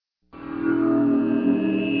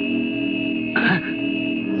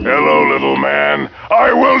little man.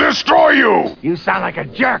 I will destroy you! You sound like a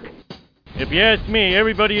jerk. If you ask me,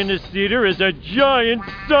 everybody in this theater is a giant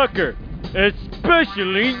sucker.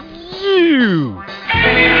 Especially you.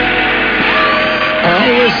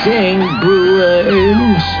 I was saying,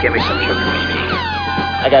 Brewers. Give me some sugar, baby.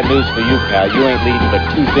 I got news for you, pal. You ain't leading but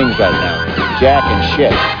two things right now. Jack and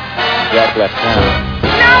shit. Jack left town.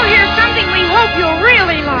 Now here's something we hope you'll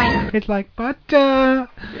really like. It's like butter.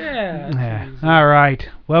 Yeah. All right.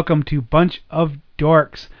 Welcome to Bunch of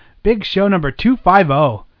Dorks. Big show number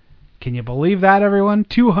 250. Can you believe that, everyone?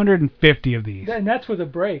 250 of these. And that's with a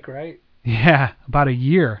break, right? Yeah, about a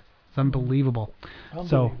year. It's unbelievable.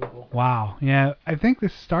 So, wow. Yeah, I think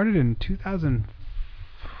this started in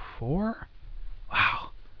 2004.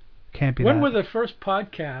 Wow. Can't be When that. were the first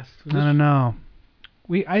podcasts? I don't know.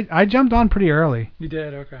 I jumped on pretty early. You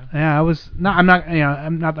did, okay. Yeah,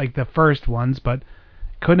 I'm not like the first ones, but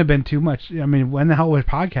couldn't have been too much. I mean, when the hell was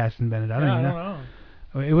podcasting invented? I don't even know.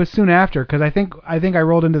 It was soon after, because I think I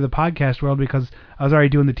rolled into the podcast world because I was already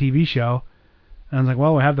doing the TV show, and I was like,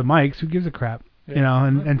 well, we have the mics. Who gives a crap? Yeah. You know,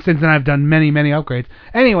 and since then I've done many upgrades.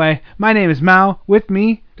 Anyway, my name is Mao. With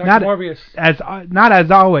me, Dr. Morbius. Not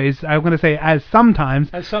as always. I'm going to say as sometimes.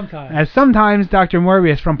 As sometimes. Dr.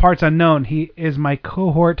 Morbius from Parts Unknown. He is my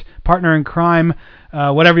cohort, partner in crime,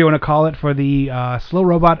 whatever you want to call it, for the Slow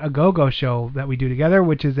Robot A Go-Go show that we do together,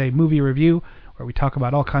 which is a movie review where we talk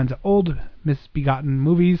about all kinds of old, misbegotten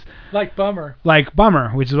movies. Like Bummer,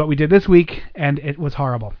 which is what we did this week, and it was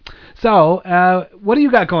horrible. So, what do you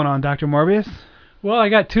got going on, Dr. Morbius? Well, I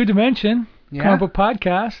got Two Dimension, comic book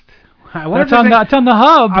podcast. It's on the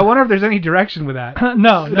hub. I wonder if there's any direction with that.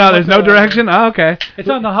 No, there's no direction? Oh, okay. It's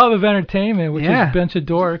on the hub of entertainment, which is a bunch of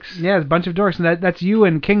dorks. Yeah, it's a bunch of dorks, and that's you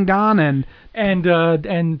and King Don and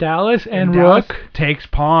Dallas and Dallas Rook. Takes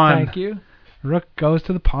Pawn. Thank you. Rook goes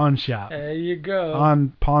to the pawn shop. There you go.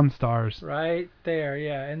 On Pawn Stars. Right there,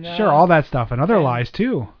 yeah. And sure, all that stuff and other lies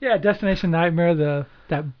too. Yeah, Destination Nightmare,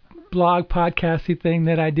 that blog podcasty thing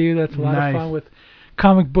that I do. That's a lot of fun with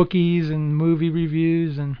comic bookies and movie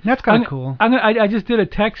reviews, and that's kind of cool. I just did a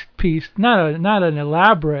text piece, not an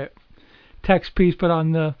elaborate text piece, but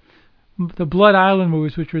on the Blood Island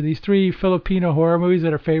movies, which were these 3 Filipino horror movies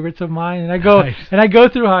that are favorites of mine, and I go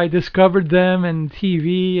through how I discovered them and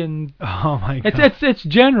TV, and oh my god, it's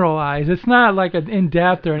generalized. It's not like an in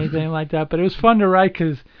depth or anything like that, but it was fun to write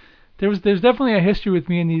because there's definitely a history with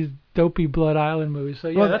me in these dopey Blood Island movies. So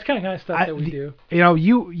yeah, that's kind of stuff that we do. You know,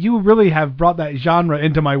 you really have brought that genre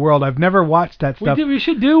into my world. I've never watched that stuff. We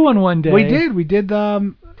should do one day. We did.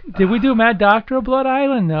 Did we do Mad Doctor of Blood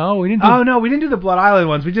Island? No, we didn't. No, we didn't do the Blood Island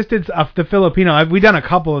ones. We just did the Filipino. We've done a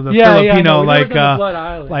couple of the Filipino,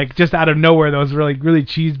 like just out of nowhere, those really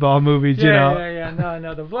cheeseball movies. Yeah, you know.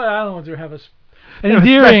 No. The Blood Island ones have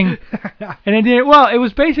endearing. Well, it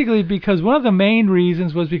was basically because one of the main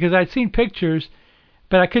reasons was because I'd seen pictures,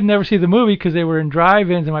 but I could never see the movie because they were in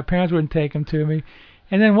drive-ins and my parents wouldn't take them to me.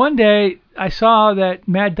 And then one day I saw that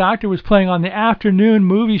Mad Doctor was playing on the afternoon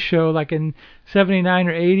movie show, like in 79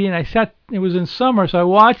 or 80, and it was in summer, so I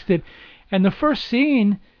watched it. And the first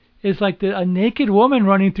scene is like a naked woman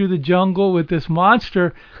running through the jungle with this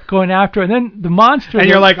monster going after her. And then the monster... And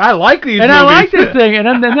you're like, I like these movies. I like this thing.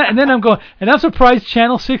 And then I'm going, and I'm surprised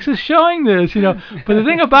Channel 6 is showing this, you know. But the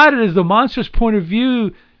thing about it is the monster's point of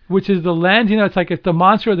view, which is the lens, you know, it's like if the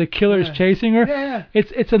monster or the killer is chasing her. Yeah.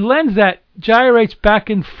 It's a lens that gyrates back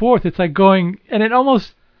and forth. It's like going, and it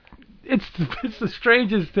almost... It's the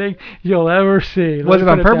strangest thing you'll ever see. Was it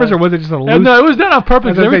on purpose or was it just a loose? No, it was not on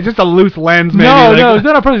purpose. Just a loose lens. Maybe. No, it was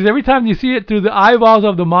not on purpose. Every time you see it through the eyeballs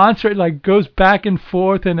of the monster, it like goes back and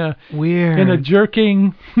forth in a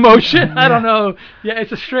jerking motion. Yeah. I don't know. Yeah,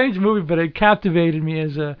 it's a strange movie, but it captivated me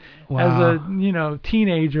as a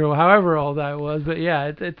teenager or however old I was. But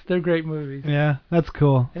yeah, they're great movies. Yeah, that's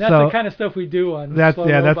cool. And that's the kind of stuff we do on that's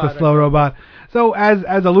the Slow Robot. So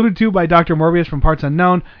as alluded to by Dr. Morbius from Parts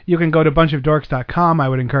Unknown, you can go to bunchofdorks.com. I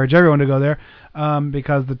would encourage everyone to go there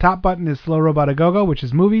because the top button is Slow Robot A Go-Go, which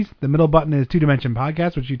is movies. The middle button is Two Dimension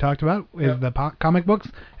Podcast, which you talked about, is the comic books.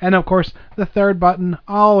 And, of course, the third button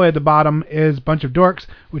all the way at the bottom is Bunch of Dorks,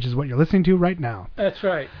 which is what you're listening to right now. That's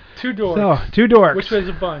right. 2 dorks. So, 2 dorks. Which was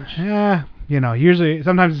a bunch. Yeah. Usually,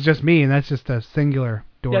 sometimes it's just me, and that's just a singular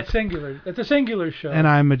dork. That's singular. It's a singular show. And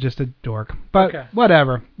I'm just a dork. But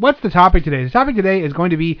whatever. What's the topic today? The topic today is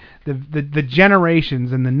going to be the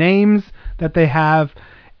generations and the names that they have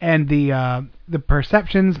and the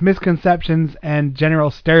perceptions, misconceptions, and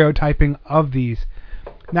general stereotyping of these.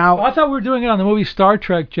 Now, I thought we were doing it on the movie Star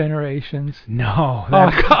Trek Generations. No,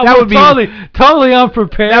 that would be totally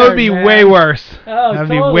unprepared. That would be way worse. Oh, that would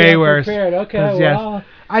totally be way worse. Okay, well,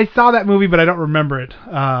 I saw that movie, but I don't remember it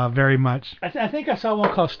very much. I think I saw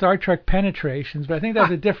one called Star Trek Penetrations, but I think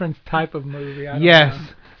that's a different type of movie. I don't Yes, know.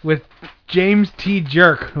 with James T.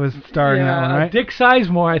 Jerk was starring in that one, right? Dick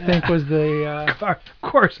Sizemore, I think, was the... Of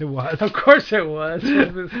course it was. Of course it was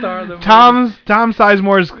the star of the movie. Tom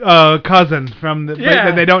Sizemore's cousin from the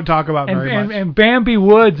that they don't talk about very much. And Bambi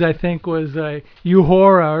Woods, I think, was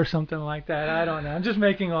Uhura or something like that. I don't know. I'm just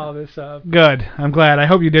making all this up. Good. I'm glad. I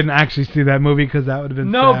hope you didn't actually see that movie because that would have been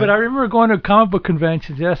No, sad. but I remember going to comic book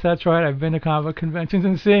conventions. Yes, that's right. I've been to comic book conventions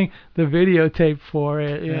and seeing the videotape for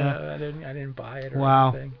it. Yeah. I didn't buy it or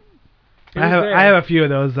wow. anything. I have a few of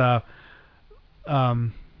those. I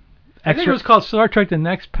think it was called Star Trek: The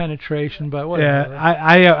Next Penetration, but whatever. Yeah,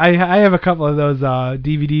 I have a couple of those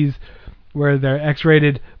DVDs where they're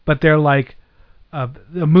X-rated, but they're like a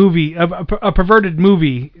movie, a perverted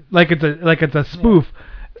movie, like it's a spoof.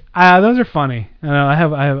 Yeah. Those are funny. I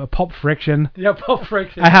have a Pulp Friction. Yeah, Pulp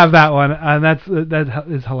Friction. I have that one, and that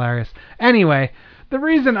is hilarious. Anyway, the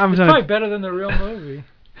reason it's probably better than the real movie.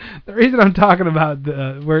 The reason I'm talking about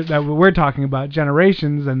we're talking about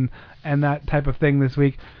generations and that type of thing this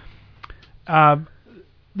week,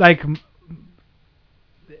 like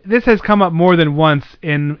this has come up more than once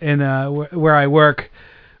in where I work,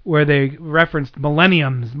 where they referenced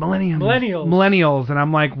millennials, and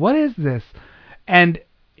I'm like, what is this? And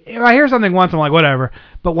if I hear something once, I'm like, whatever.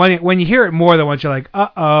 But when you hear it more than once, you're like,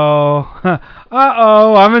 uh-oh,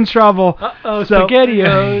 I'm in trouble. Uh-oh,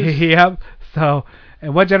 SpaghettiOs. Yep. So.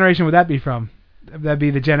 And what generation would that be from? Would that be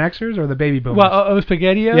the Gen Xers or the baby boomers? Well,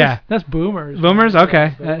 SpaghettiOs? Yeah. That's boomers. Boomers?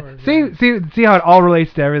 Okay. Boomers, see how it all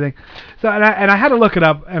relates to everything. So and I had to look it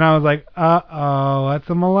up, and I was like, that's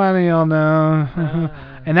a millennial now.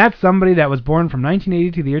 And that's somebody that was born from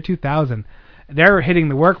 1980 to the year 2000. They're hitting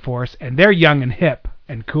the workforce, and they're young and hip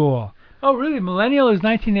and cool. Oh, really? Millennial is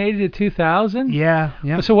 1980 to 2000? Yeah.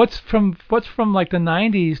 So what's from like the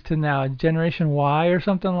 90s to now? Generation Y or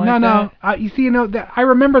something like that? No. You see, I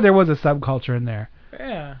remember there was a subculture in there.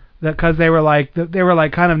 Yeah. Because they were like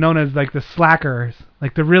kind of known as like the slackers,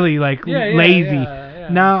 like the really like lazy. Yeah.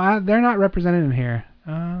 No, they're not represented in here.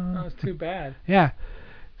 That's too bad. Yeah.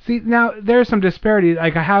 See, now there's some disparity.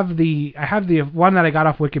 Like I have the one that I got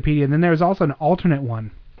off Wikipedia, and then there's also an alternate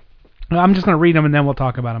one. I'm just gonna read them and then we'll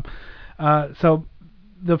talk about them. So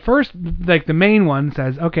the first, like the main one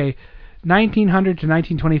says, okay, 1900 to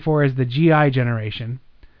 1924 is the GI generation.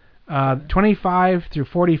 25 through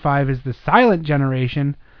 45 is the silent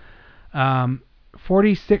generation.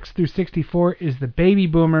 46 through 64 is the baby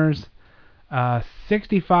boomers.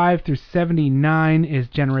 65 through 79 is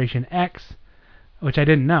Generation X, which I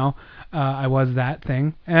didn't know. I was that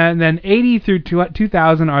thing. And then 80 through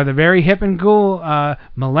 2000 are the very hip and cool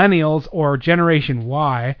millennials or Generation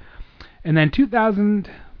Y. And then 2000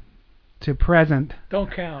 to present.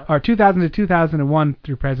 Don't count. Or 2000 to 2001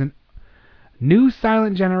 through present. New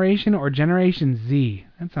silent generation or Generation Z.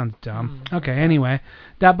 That sounds dumb. Okay, anyway.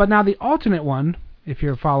 But now the alternate one, if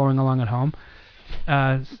you're following along at home,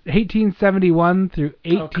 1871 through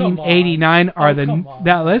 1889 are the...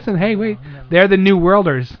 Now listen, hey, wait. No. They're the New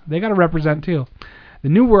Worlders. They got to represent too. The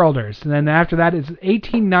New Worlders. And then after that is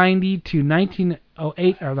 1890 to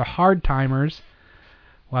 1908 are the Hard Timers.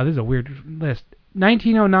 Wow, this is a weird list.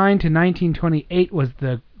 1909 to 1928 was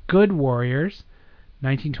the Good Warriors.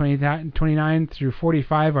 1929 through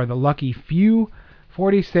 45 are the Lucky Few.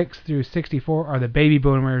 46 through 64 are the Baby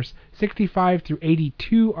Boomers. 65 through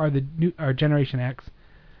 82 are Generation X.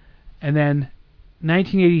 And then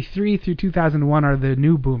 1983 through 2001 are the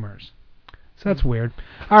New Boomers. So that's weird.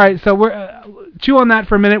 All right, so we're chew on that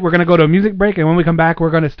for a minute. We're going to go to a music break, and when we come back,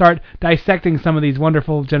 we're going to start dissecting some of these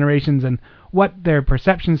wonderful generations and what their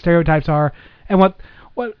perception stereotypes are, and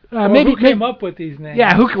who came up with these names.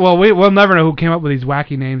 Yeah, we'll never know who came up with these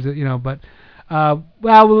wacky names, but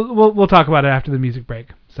we'll talk about it after the music break.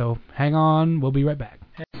 So hang on, we'll be right back.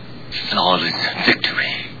 Flawless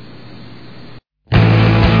victory.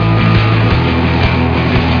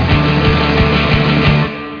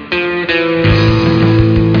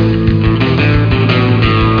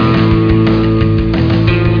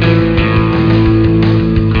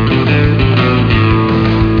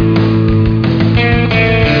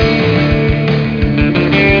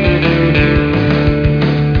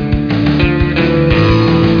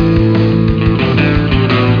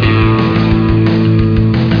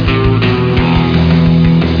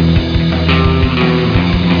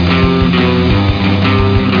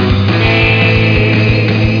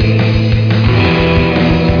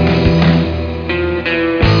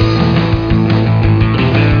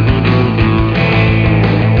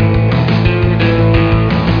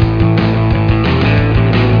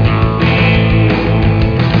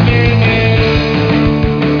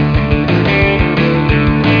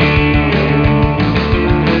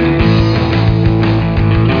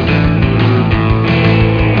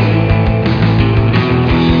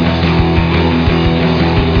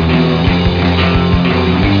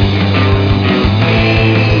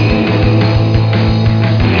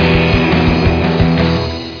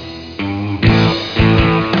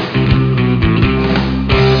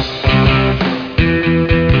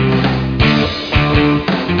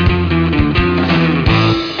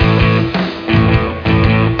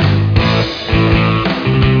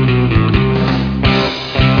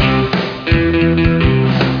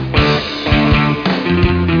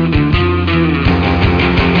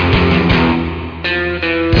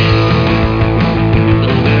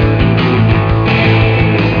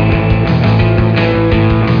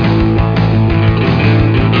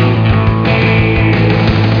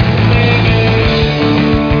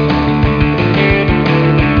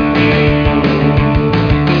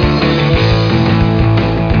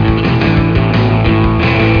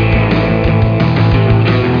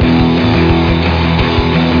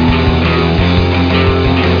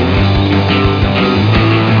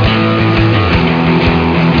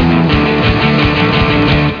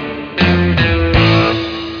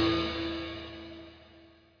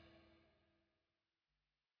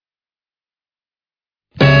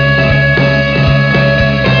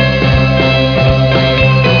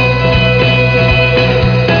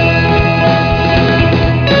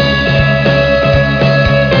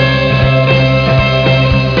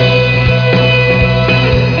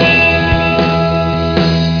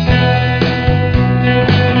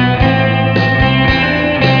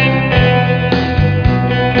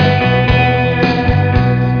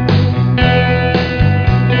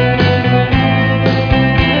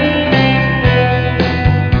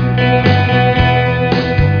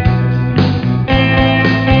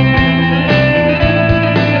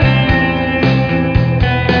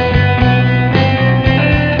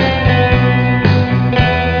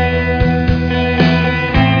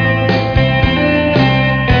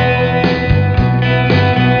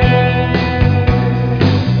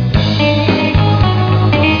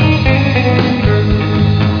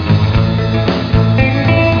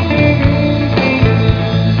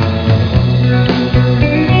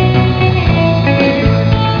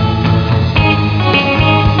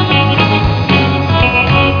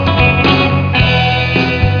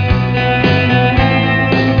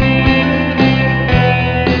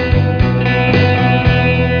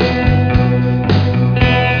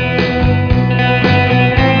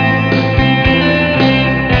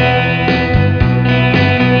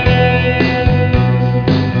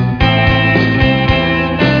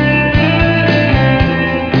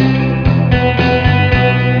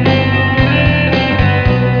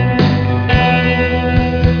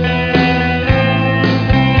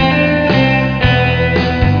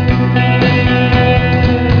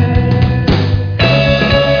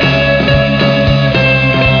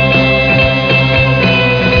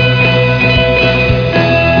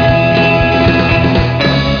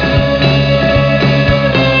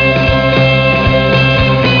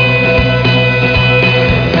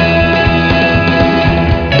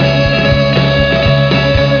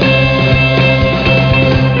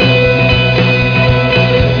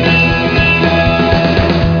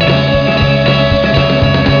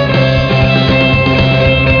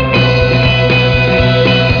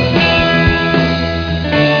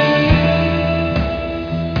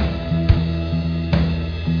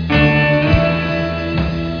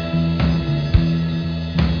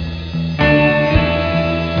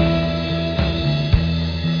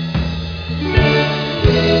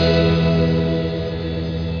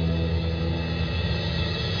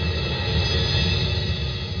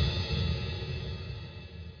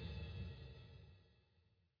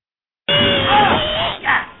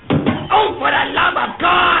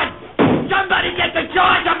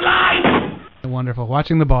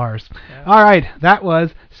 watching the bars. Yeah. All right, that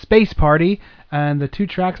was Space Party, and the two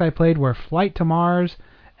tracks I played were Flight to Mars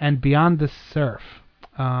and Beyond the Surf.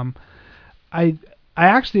 I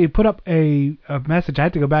actually put up a message. I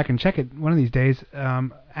had to go back and check it one of these days,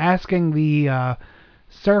 asking the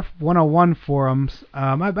Surf 101 forums.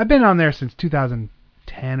 I've been on there since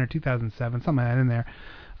 2010 or 2007, something like that in there,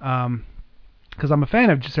 because I'm a fan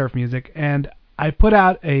of surf music, and I put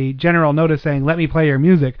out a general notice saying, let me play your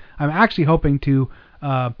music. I'm actually hoping to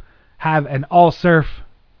have an all-surf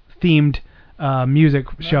themed music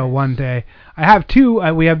show one day. I have two.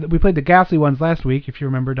 We played the Ghastly ones last week, if you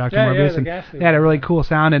remember, Dr. Morbius. And they had a really cool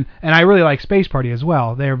sound, and I really like Space Party as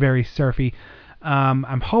well. They're very surfy.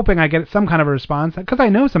 I'm hoping I get some kind of a response, because I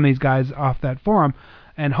know some of these guys off that forum,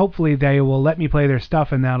 and hopefully they will let me play their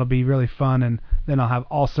stuff, and that'll be really fun, and then I'll have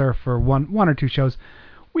all surf for one or two shows.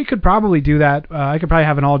 We could probably do that. I could probably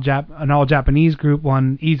have an all Japanese group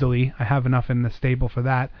one easily. I have enough in the stable for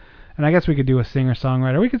that. And I guess we could do a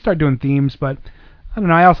singer-songwriter. We could start doing themes, but I don't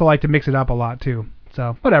know. I also like to mix it up a lot too.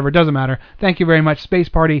 So whatever, it doesn't matter. Thank you very much, Space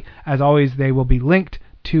Party. As always, they will be linked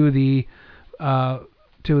to the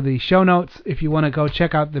show notes. If you want to go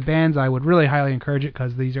check out the bands, I would really highly encourage it,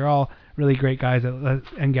 because these are all really great guys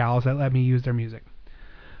and gals that let me use their music.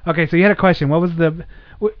 Okay, so you had a question. What was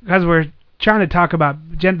because we're trying to talk about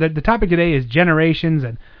the topic today is generations,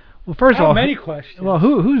 and well, first of all, many questions. Well,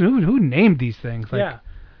 who named these things? Yeah,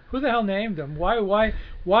 who the hell named them?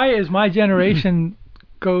 Why is my generation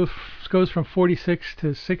goes from 46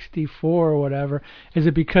 to 64 or whatever? Is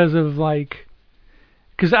it because of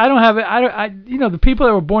because I don't have it? I the people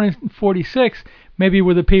that were born in 46 maybe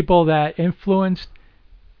were the people that influenced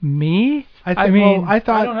me. I thought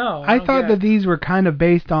I don't know. I thought that these were kind of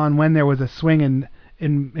based on when there was a swing in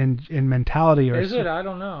mentality, or is it? I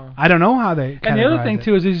don't know. I don't know how they. And the other thing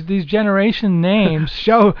too is these generation names.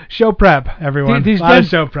 show prep, everyone.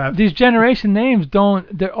 Show prep. These generation names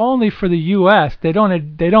they're only for the U.S. They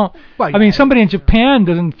don't. Well, I mean, somebody in Japan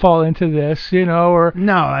doesn't fall into this, or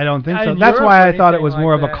no, I don't think so. That's why I thought it was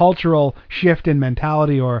more of a cultural shift in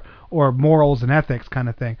mentality or morals and ethics kind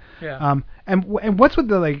of thing. Yeah. And what's with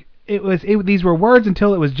the these were words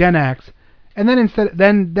until it was Gen X. And then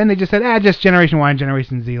then they just said, just Generation Y and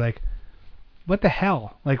Generation Z. What the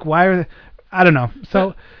hell? Why I don't know.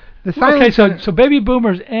 So the silence. So baby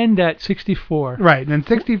boomers end at 64. Right, and then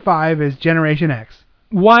 65 is Generation X.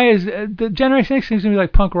 Why is the Generation X seems to be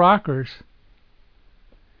like punk rockers?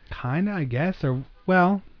 Kinda, I guess. Or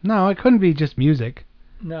well, no, it couldn't be just music.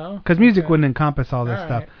 No. Because music wouldn't encompass all this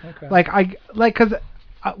stuff. Okay. Because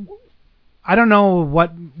I don't know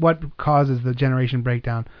what causes the generation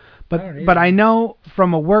breakdown. But I know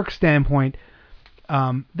from a work standpoint,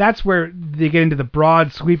 that's where they get into the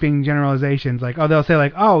broad, sweeping generalizations. They'll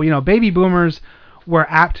say baby boomers were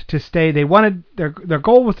apt to stay. They wanted their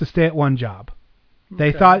goal was to stay at one job.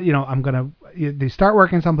 They thought, they start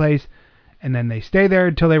working someplace, and then they stay there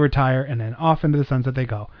until they retire, and then off into the sunset they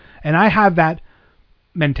go. And I have that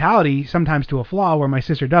mentality sometimes to a flaw where my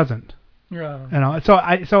sister doesn't. Yeah.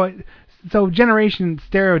 So generation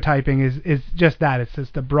stereotyping is just that. It's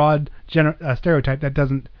just a broad stereotype that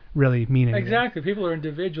doesn't really mean anything. Exactly. People are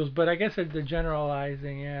individuals, but I guess they're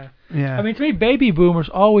generalizing, yeah. Yeah. I mean, to me, baby boomers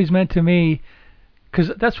always meant to me,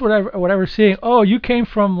 because that's what I was seeing. Oh, you came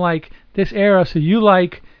from this era, so you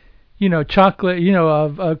like, chocolate,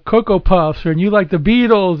 Cocoa Puffs, and you like the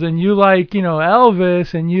Beatles, and you like,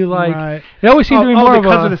 Elvis, and you like. Right. It always seemed to be more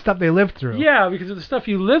because of the stuff they lived through. Yeah, because of the stuff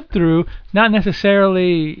you lived through, not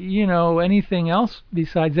necessarily, anything else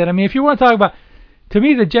besides that. I mean, if you want to talk about, to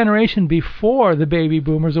me, the generation before the baby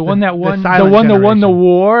boomers, the one that won the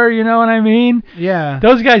war, you know what I mean? Yeah.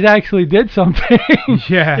 Those guys actually did something.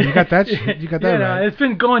 Yeah, you got that. You got that right. It's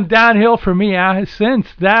been going downhill for me since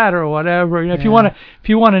that or whatever. If you want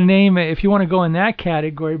to name it, if you want to go in that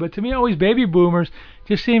category, but to me, always baby boomers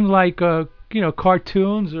just seemed like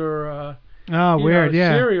cartoons or weird,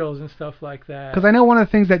 cereals and stuff like that. Because I know one of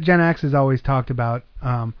the things that Gen X has always talked about.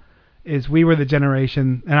 Is we were the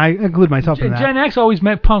generation, and I include myself in that. Gen X always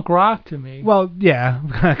meant punk rock to me. Well, yeah,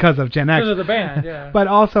 because of Gen X. Because of the band, yeah. But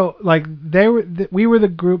also, we were the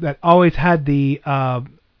group that always had the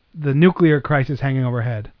nuclear crisis hanging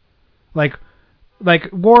overhead.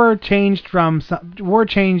 War changed to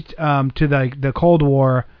the Cold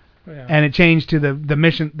War, and it changed to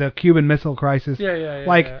the Cuban Missile Crisis.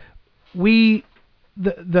 Yeah.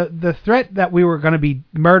 The threat that we were going to be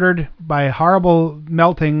murdered by horrible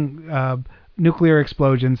melting nuclear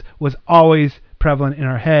explosions was always prevalent in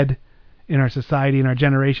our head, in our society, in our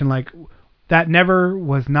generation. That never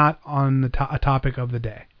was not on a topic of the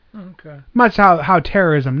day. Okay. Much how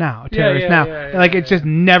terrorism now. Terrorists now. It just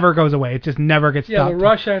never goes away. It just never gets stopped. Yeah,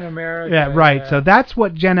 Russia and America. Yeah, right. So that's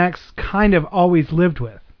what Gen X kind of always lived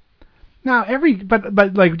with. Now,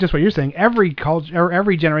 but like just what you're saying, every culture or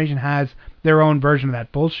every generation has their own version of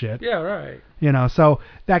that bullshit. Yeah, right. So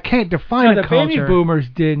that can't define the culture. Baby boomers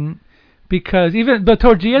didn't, because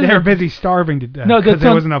towards the end they were busy starving to death because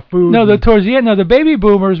there wasn't enough food. Towards the end, the baby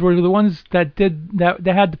boomers were the ones that they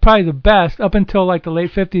had probably the best up until like the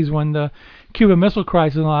late 50s when the Cuban Missile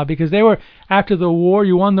Crisis and all, because they were after the war.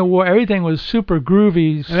 You won the war. Everything was super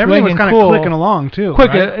groovy, and everything was kind of clicking along too.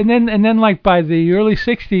 Quick, right? and then like by the early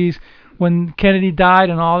 60s. When Kennedy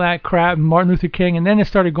died and all that crap, and Martin Luther King, and then it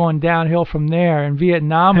started going downhill from there, and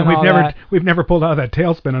Vietnam and all that. We've never pulled out of that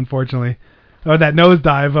tailspin, unfortunately, or that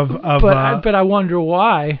nosedive of. But I wonder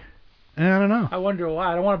why. I don't know. I wonder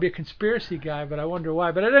why. I don't want to be a conspiracy guy, but I wonder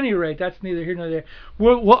why. But at any rate, that's neither here nor there.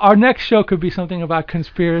 Our next show could be something about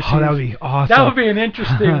conspiracy. Oh, that would be awesome. That would be an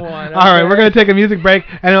interesting one. Okay? All right, we're going to take a music break,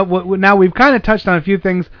 and now we've kind of touched on a few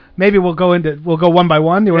things. Maybe we'll go one by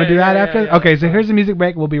one. Do you want to do that after? Yeah, okay, so here's the music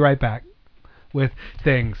break. We'll be right back with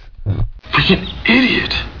things. Freaking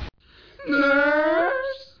idiot. Nerves.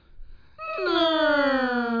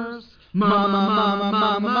 Mama, mama,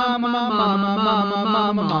 mama, mama, mama, mama,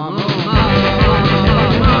 mama, mama.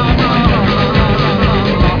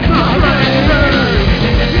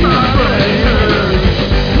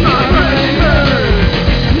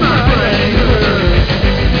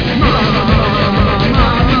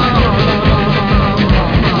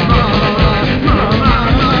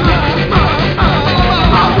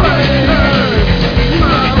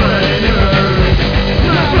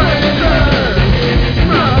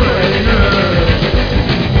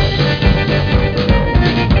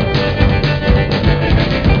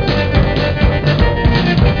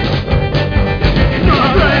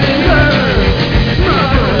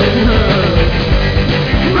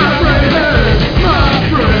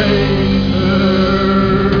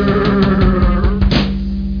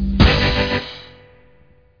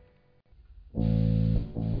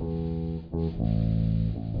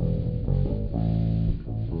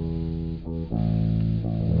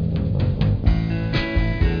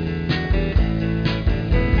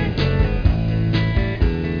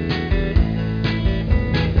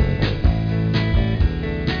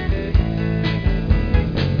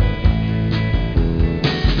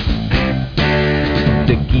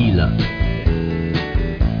 Tequila,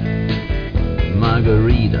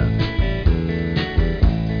 margarita,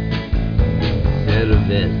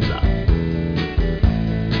 cerveza,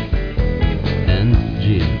 and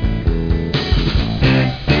gin.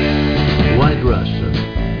 White Russian,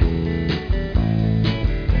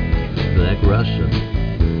 Black Russian,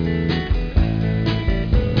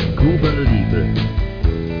 Cuba Libre,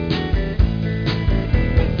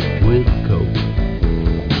 with Coke.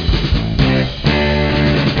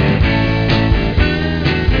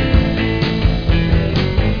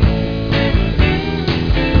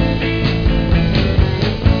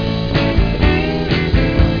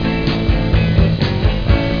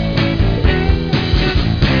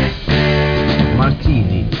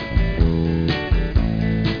 Martini,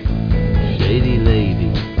 Shady Lady,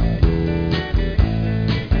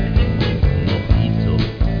 Mojito.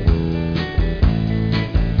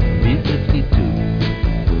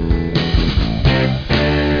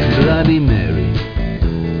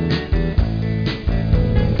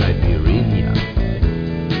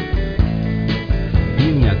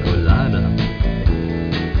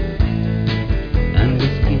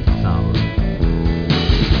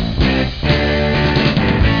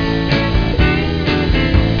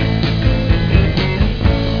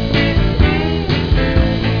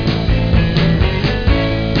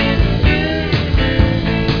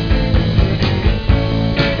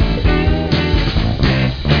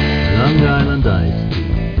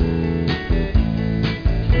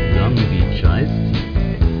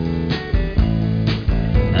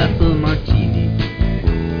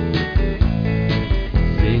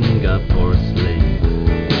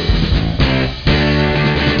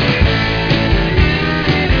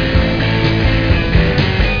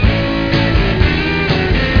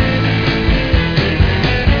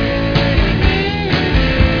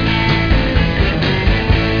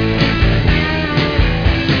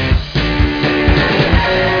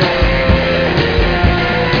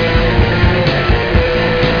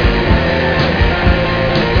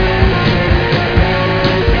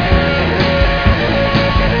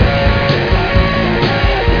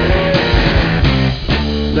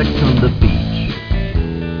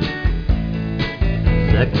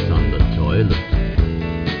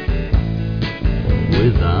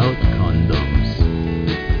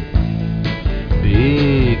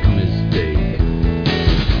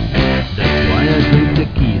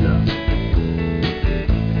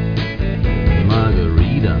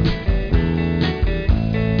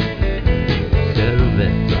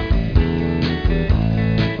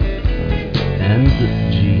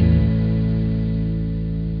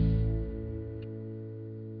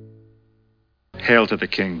 Hail to the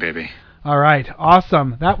king, baby. All right,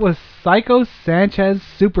 awesome. That was Psycho Sanchez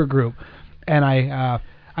Supergroup, and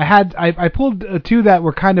I pulled two that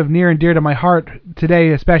were kind of near and dear to my heart today,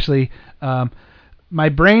 especially. My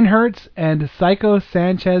Brain Hurts and Psycho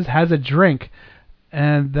Sanchez Has a Drink,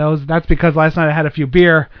 and that's because last night I had a few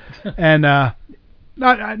beer, and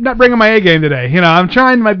not bringing my A game today. I'm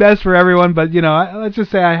trying my best for everyone, but let's just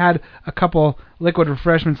say I had a couple liquid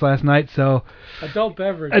refreshments last night, so. Adult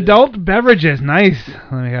beverages, nice.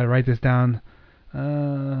 Let me gotta write this down.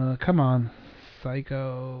 Come on,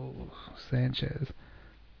 Psycho Sanchez.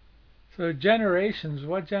 So generations.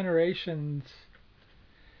 What generations?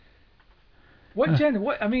 What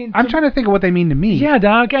I mean. I'm trying to think of what they mean to me. Yeah,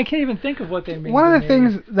 Doc. I can't even think of what they mean. One of the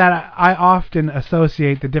things that I often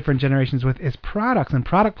associate the different generations with is products and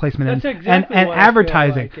product placement and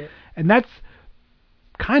advertising, and that's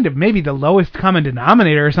kind of maybe the lowest common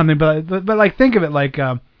denominator or something. But like think of it like,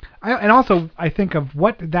 I think of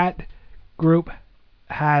what that group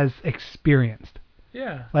has experienced.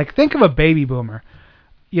 Yeah. Like think of a baby boomer,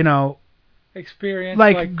 Experience.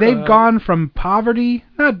 Like they've gone from poverty,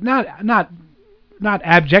 not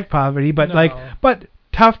abject poverty, but but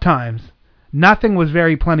tough times. Nothing was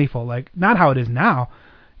very plentiful, like not how it is now.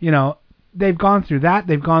 They've gone through that.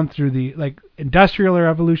 They've gone through the industrial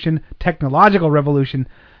revolution, technological revolution.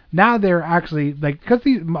 Now they're actually because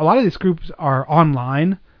a lot of these groups are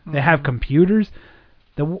online. They have computers.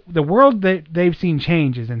 The world that they've seen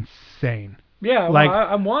change is insane. Yeah,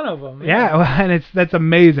 I'm one of them. Yeah, and that's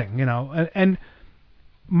amazing, And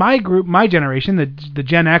my group, my generation, the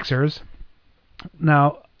Gen Xers.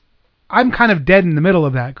 Now, I'm kind of dead in the middle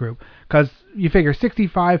of that group because you figure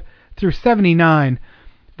 65 through 79,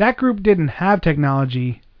 that group didn't have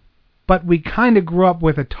technology, but we kind of grew up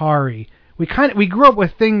with Atari. We grew up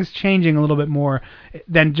with things changing a little bit more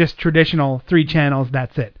than just traditional 3 channels.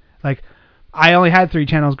 That's it. Like I only had 3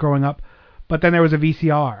 channels growing up, but then there was a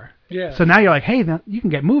VCR. Yeah. So now you're like, hey, you can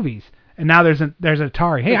get movies, and now there's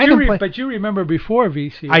Atari. Hey, I can play. But you remember before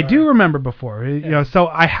VCR. I do remember before. Yeah. So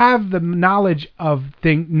I have the knowledge of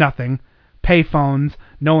nothing, pay phones.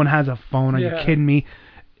 No one has a phone. Are you kidding me?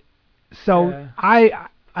 So I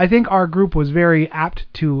think our group was very apt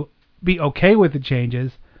to be okay with the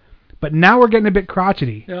changes, but now we're getting a bit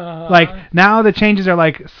crotchety. Like now the changes are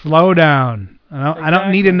like slow down. I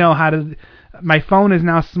don't need to know how to. My phone is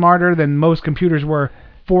now smarter than most computers were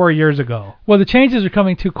 4 years ago. Well, the changes are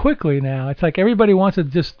coming too quickly now. It's like everybody wants to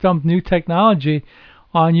just dump new technology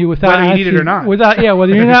on you without whether you need it or not.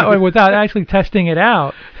 Whether you're not or without actually testing it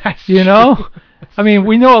out. I mean,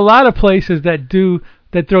 we know a lot of places that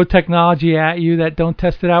throw technology at you that don't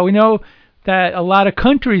test it out. We know that a lot of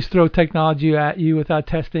countries throw technology at you without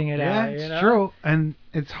testing it out. Yeah, it's true, and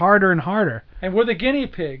it's harder and harder. And we're the guinea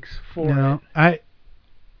pigs for it.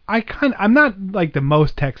 I'm not like the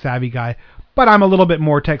most tech savvy guy, but I'm a little bit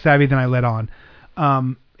more tech savvy than I let on.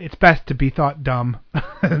 It's best to be thought dumb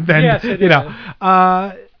than yes, it is.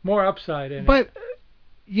 More upside in it. But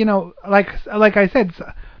like I said,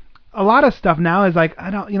 a lot of stuff now is like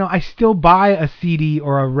I still buy a CD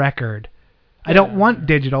or a record. I don't want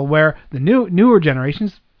digital. Where the newer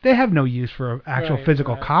generations, they have no use for an actual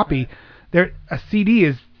physical copy. A CD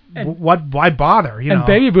is why bother? And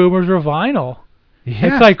baby boomers were vinyl.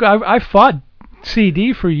 Yeah. It's like I fought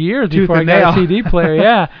CD for years before I got a CD player.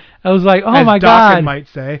 Yeah, I was like, oh my God. As Dokken might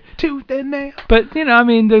say, tooth and nail. But I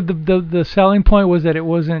mean, the selling point was that it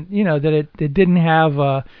wasn't, that it didn't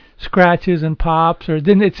have scratches and pops, or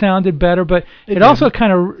it sounded better, but it also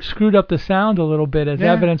kind of screwed up the sound a little bit, as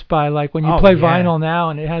evidenced by like when you play vinyl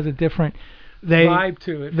now, and it has a different vibe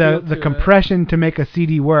to it. The compression to make a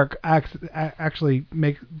CD work actually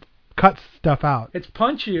cuts stuff out. It's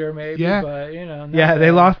punchier maybe, but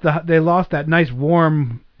they lost that nice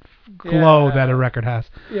warm glow that a record has.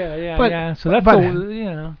 Yeah. So that's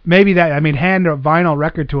maybe that. I mean, hand a vinyl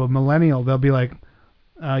record to a millennial, they'll be like,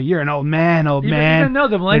 "You're an old man, man." Even though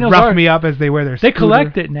the millennials they rough me up as they wear their. They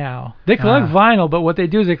collect it now. They collect vinyl, but what they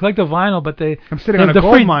do is they collect the vinyl, but they. I'm sitting on a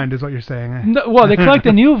gold mine, is what you're saying. No, well, they collect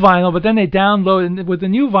the new vinyl, but then they download. And with the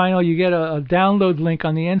new vinyl, you get a download link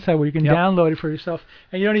on the inside where you can download it for yourself,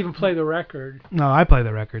 and you don't even play the record. No, I play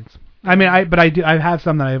the records. I mean, I have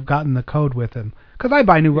some that I've gotten the code with them because I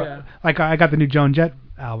buy new. Like I got the new Joan Jett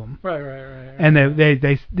album. Right. And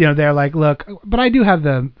they they're like, look, but I have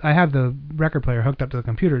the record player hooked up to the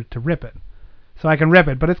computer to rip it, so I can rip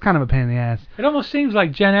it, but it's kind of a pain in the ass. It almost seems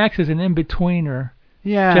like Gen X is an in-betweener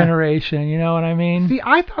generation. You know what I mean? See,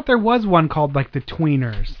 I thought there was one called like the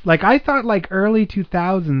tweeners. Like I thought like early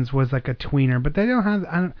 2000s was like a tweener, but they don't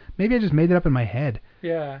have. Maybe I just made it up in my head.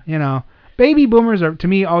 Yeah. Baby boomers are to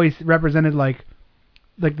me always represented like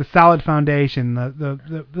like the solid foundation,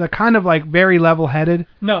 the kind of like very level-headed.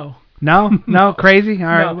 No. No, crazy. All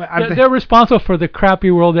right, no. They're responsible for the crappy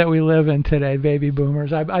world that we live in today, baby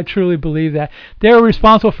boomers. I truly believe that they're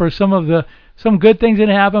responsible for some good things that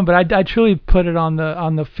happen, but I truly put it on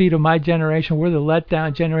the feet of my generation. We're the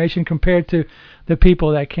letdown generation compared to the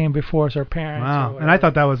people that came before us, our parents. Wow, and I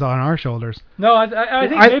thought that was on our shoulders. No, I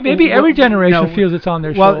think maybe every generation feels it's on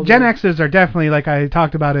their shoulders. Well, Gen Xers are definitely, like I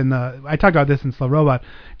talked about this in Slow Robot.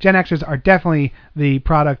 Gen Xers are definitely the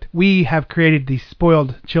product. We have created the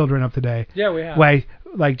spoiled children of today. Yeah, we have.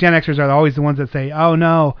 Like Gen Xers are always the ones that say, "Oh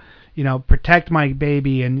no, protect my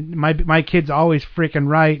baby, and my kid's always freaking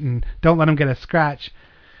right, and don't let him get a scratch."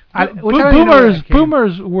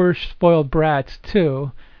 Boomers were spoiled brats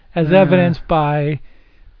too, as evidenced by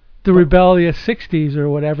the rebellious 60s or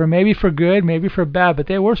whatever. Maybe for good, maybe for bad, but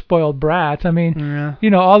they were spoiled brats. I mean,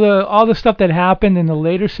 all the stuff that happened in the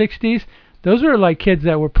later 60s. Those were like kids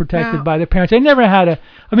that were protected by their parents. They never had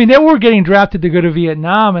they were getting drafted to go to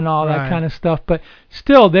Vietnam and all that kind of stuff, but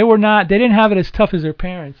still they didn't have it as tough as their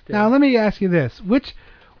parents did. Now let me ask you this. Which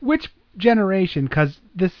generation, because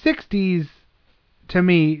the 60s, to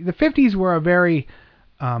me, the 50s were a very,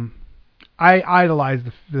 I idolized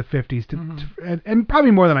the 50s, and probably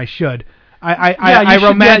more than I should. I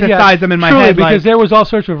romanticize them in my head. Because there was all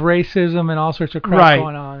sorts of racism and all sorts of crap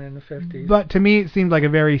going on in the 50s. But to me, it seemed like a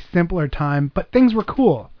very simpler time. But things were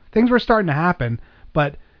cool. Things were starting to happen,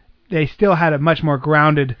 but they still had a much more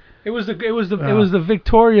grounded. It was the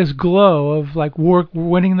victorious glow of like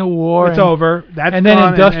winning the war. It's over. That's and then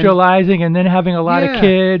industrializing and then having a lot of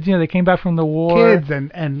kids. They came back from the war. Kids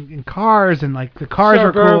and cars and like the cars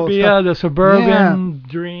were cool. The suburban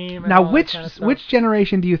dream. Now, which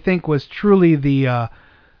generation do you think was truly the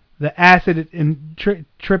acid and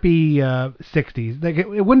trippy 60s? Like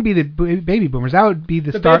it wouldn't be the baby boomers. That would be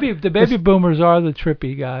the start. The baby boomers are the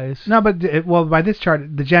trippy guys. No, but by this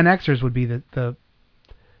chart, the Gen Xers would be the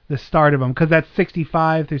start of them, because that's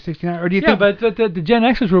 65 through 69. Or do you think? Yeah, but the Gen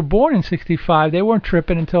Xers were born in 65. They weren't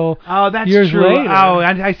tripping until years true. later. Oh,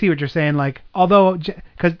 I see what you're saying. Like, although,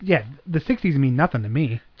 because the 60s mean nothing to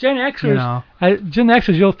me. Gen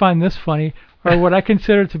Xers, you'll find this funny, are what I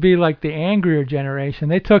consider to be like the angrier generation.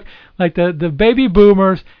 They took like the baby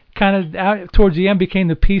boomers. Kind of out towards the end became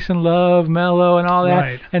the peace and love, mellow, and all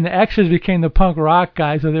that, and the Xers became the punk rock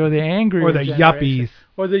guys, so they were the angry or the yuppies.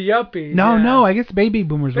 Or the yuppies. No, I guess baby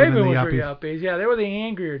boomers were the yuppies. Were yuppies. Yeah, they were the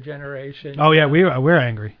angrier generation. Oh yeah, we're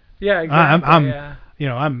angry. Yeah, exactly.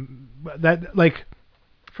 I'm that like.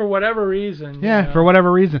 For whatever reason. Yeah, for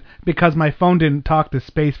whatever reason, because my phone didn't talk to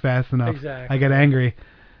space fast enough. Exactly. I get angry.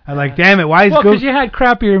 I'm like, damn it, why is Well, because you had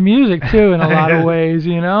crappier music too in a lot of ways,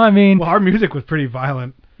 I mean. Well, our music was pretty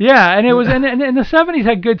violent. Yeah, and it was, and the 70s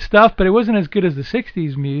had good stuff, but it wasn't as good as the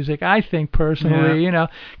 60s music, I think, personally,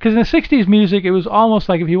 Because in the 60s music, it was almost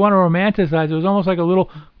like, if you want to romanticize it, was almost like a little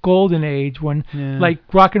golden age when, like,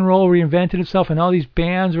 rock and roll reinvented itself, and all these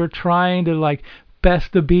bands were trying to, like,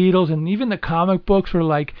 best the Beatles, and even the comic books were,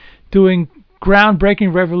 like, doing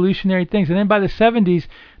groundbreaking, revolutionary things. And then by the 70s,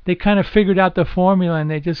 they kind of figured out the formula, and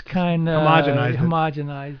they just kind of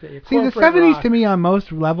homogenized it. See, the 70s, to me, on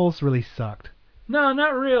most levels, really sucked. No,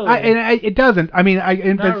 not really. It doesn't. I mean,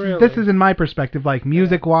 really. This is in my perspective, like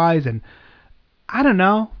music-wise, and I don't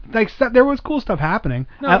know. Like there was cool stuff happening.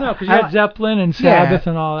 No, because you had Zeppelin and Sabbath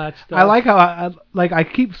and all that stuff. I like how I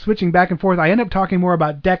keep switching back and forth. I end up talking more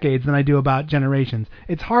about decades than I do about generations.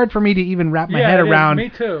 It's hard for me to even wrap my head around. Me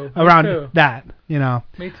too. That.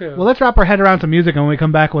 Me too. Well, let's wrap our head around some music, and when we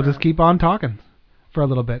come back, we'll just keep on talking for a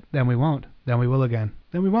little bit. Then we won't. Then we will again.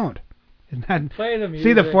 Then we won't. Isn't that? Play the music.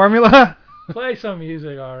 See the formula? Play some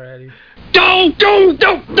music already.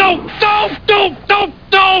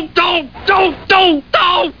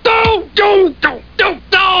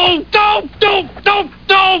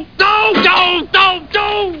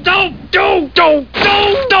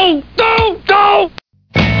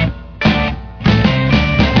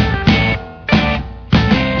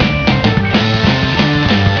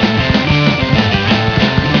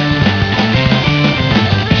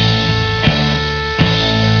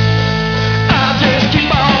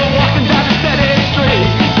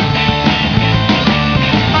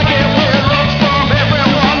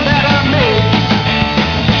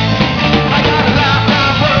 got a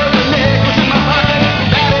lifetime worth of nickels in my pocket,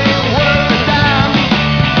 that ain't worth a dime.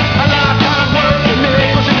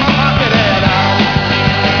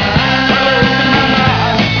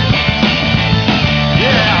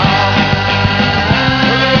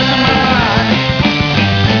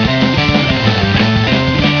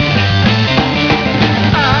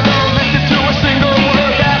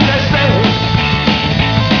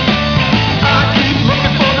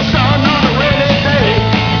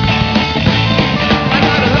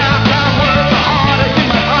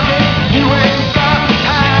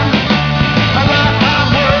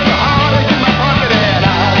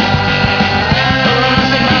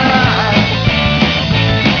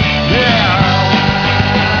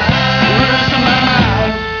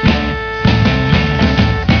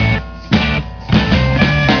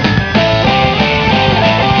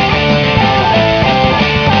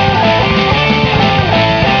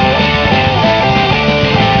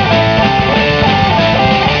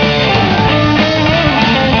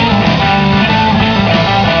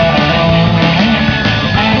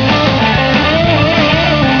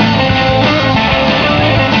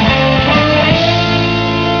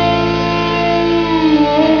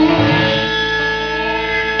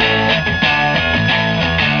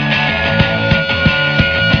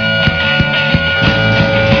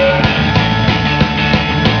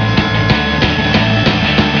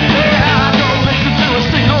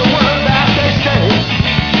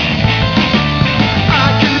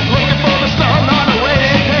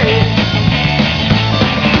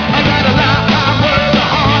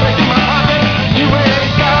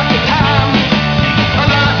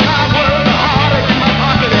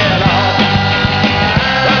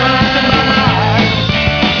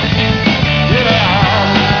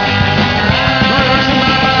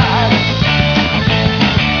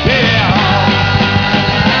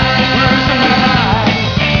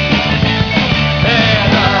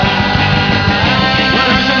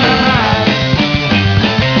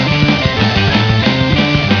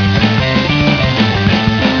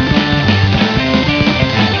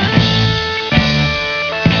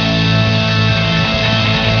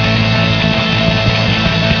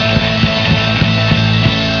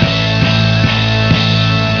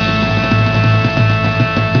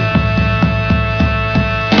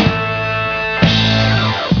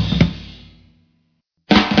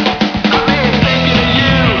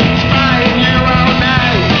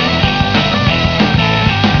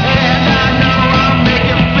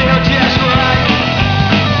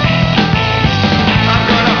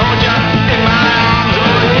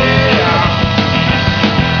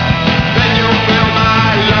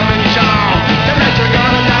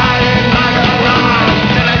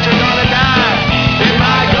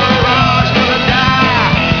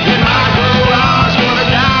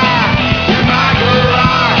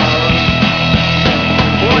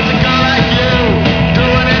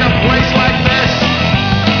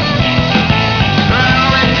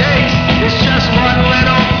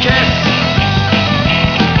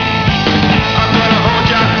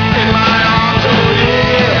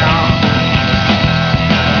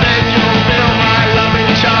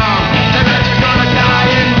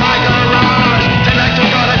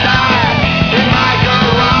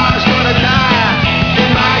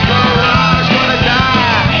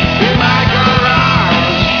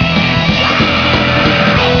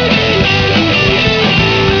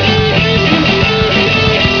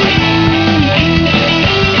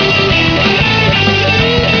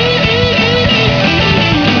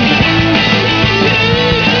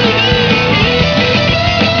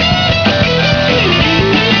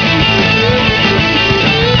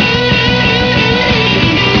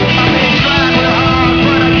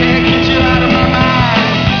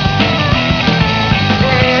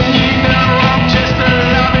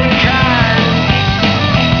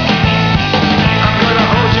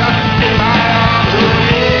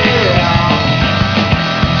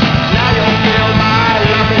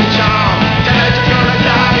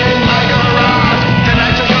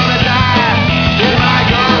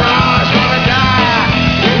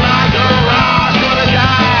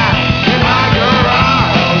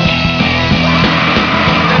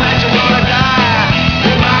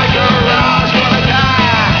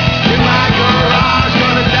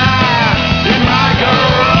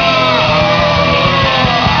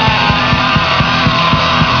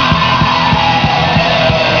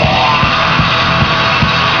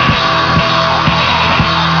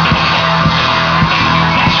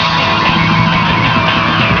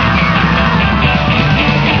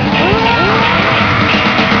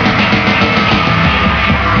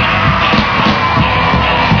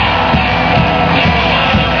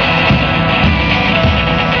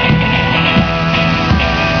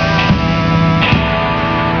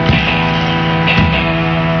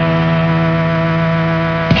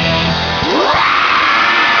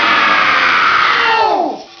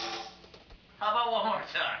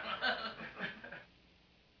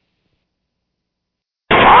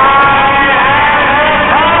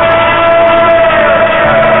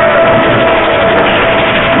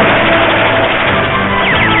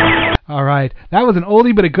 That was an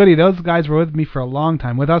oldie but a goodie. Those guys were with me for a long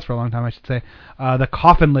time, with us for a long time, I should say. The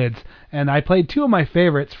Coffin Lids, and I played two of my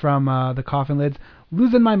favorites from the Coffin Lids,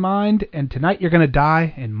 "Losing My Mind" and "Tonight You're Gonna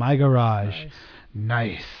Die in My Garage."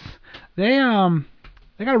 Nice. They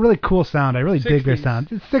got a really cool sound. I really dig their sound.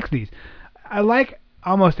 It's 60s. I like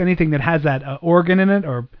almost anything that has that organ in it,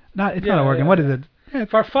 or not. It's not an organ. What is it? Yeah,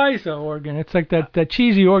 Farfisa organ. It's like that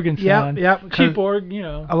cheesy organ sound. Yep. Cheap organ, you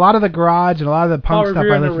know. A lot of the garage and a lot of the punk stuff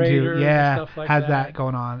I listen to, like has that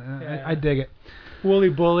going on. Yeah. I dig it. Wooly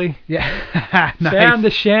Bully. Yeah. Nice. Sam the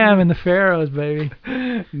Sham and the Pharaohs, baby.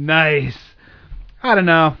 Nice. I don't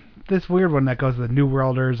know. This weird one that goes to the New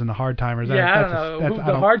Worlders and the Hard Timers. Yeah, I don't know.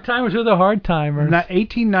 The Hard Timers are the Hard Timers.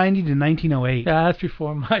 1890 to 1908. Yeah, that's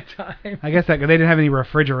before my time. I guess that they didn't have any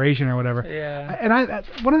refrigeration or whatever. Yeah. And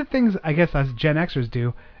one of the things I guess us Gen Xers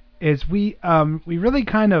do is we really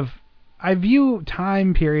kind of, I view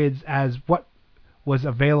time periods as what was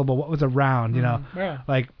available, what was around, you know,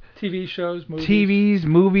 like TV shows, movies. TVs,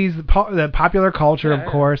 movies, the popular culture, of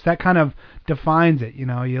course, that kind of defines it. You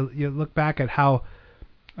know, you look back at how.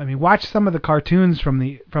 I mean, watch some of the cartoons from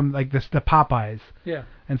the Popeyes,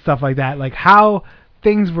 and stuff like that. Like how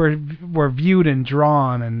things were viewed and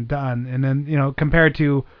drawn and done, and then compared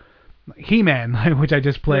to He-Man, which I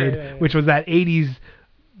just played, which was that 80s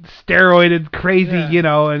steroided crazy,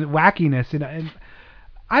 and wackiness, and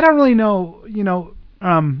I don't really know,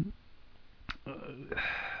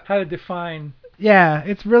 how to define. Yeah,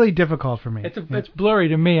 it's really difficult for me. It's blurry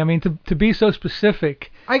to me. I mean, to be so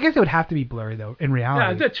specific. I guess it would have to be blurry, though, in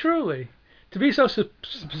reality. Yeah, truly. To be so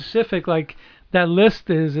specific like that list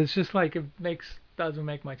is, it's just like doesn't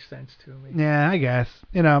make much sense to me. Yeah, I guess.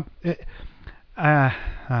 I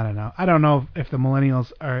don't know. I don't know if the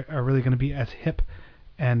millennials are really going to be as hip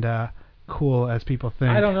and cool as people think.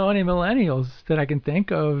 I don't know any millennials that I can think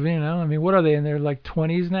of, I mean, what are they in their, like,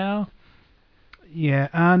 20s now? Yeah,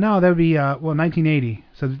 no, that would be 1980,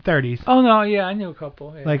 so the 30s. Oh no, yeah, I knew a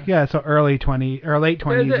couple. Yeah. So early 20s or late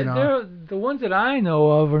 20s. They're the ones that I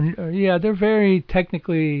know of they're very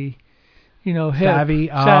technically, hip, savvy.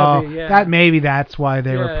 That's why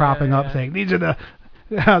they were propping up saying these are the.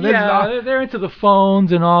 They're into the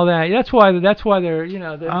phones and all that. That's why they're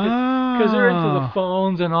because they're into the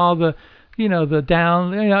phones and all the. The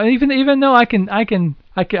down, even though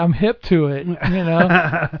I'm hip to it,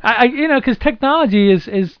 because technology is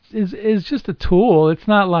just a tool. It's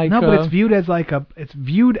not like but it's viewed as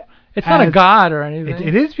it's not a god or anything.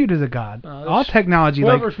 It is viewed as a god. All technology,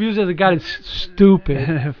 whoever's viewed as a god is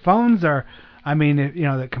stupid. Phones are,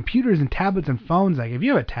 the computers and tablets and phones. Like if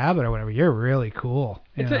you have a tablet or whatever, you're really cool.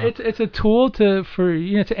 It's a tool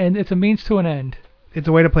and it's a means to an end. It's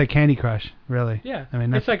a way to play Candy Crush, really. Yeah. I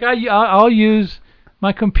mean, it's like I'll use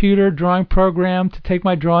my computer drawing program to take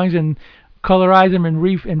my drawings and colorize them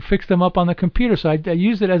and fix them up on the computer. So I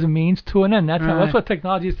use it as a means to an end. That's what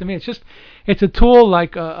technology is to me. It's a tool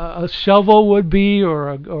like a shovel would be,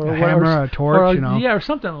 or a hammer, a torch, or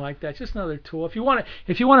something like that. It's just another tool. If you want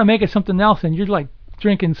to make it something else, then you're like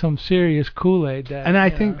drinking some serious Kool-Aid. And I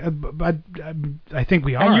think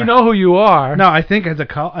we are. And you know who you are. No, I think as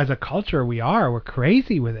a culture we are. We're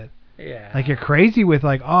crazy with it. Yeah. Like you're crazy with you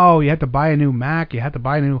have to buy a new Mac, you have to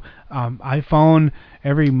buy a new iPhone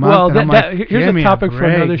every month. Well, here's a topic for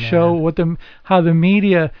another show. How the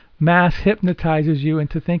media mass hypnotizes you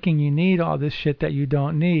into thinking you need all this shit that you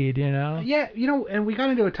don't need. Yeah, and we got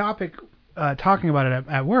into a topic talking about it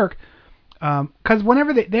at work. Because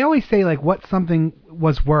whenever they always say like what something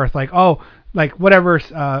was worth, like whatever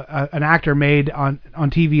an actor made on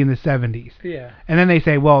TV in the 70s. Yeah. And then they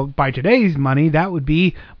say, well, by today's money, that would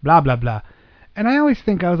be blah blah blah. And I always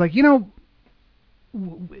think, I was like,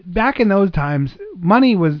 back in those times,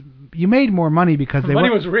 you made more money because money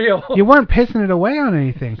was real. You weren't pissing it away on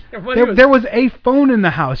anything. There was a phone in the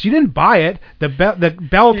house. You didn't buy it. The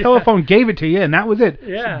Bell telephone gave it to you, and that was it.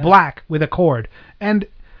 Yeah. It's black with a cord. And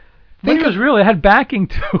it was real. It had backing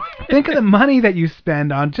to it. Think of the money that you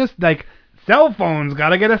spend on just like cell phones.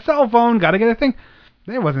 Gotta get a cell phone. Gotta get a thing.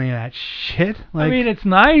 There wasn't any of that shit. I mean, it's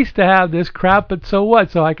nice to have this crap, but so what?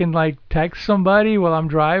 So I can like text somebody while I'm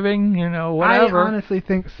driving, whatever. I honestly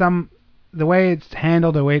think the way it's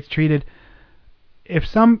handled, the way it's treated, if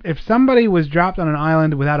somebody was dropped on an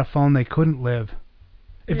island without a phone, they couldn't live.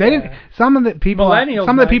 If they didn't, some of the people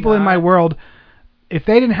in my world, if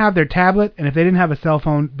they didn't have their tablet and if they didn't have a cell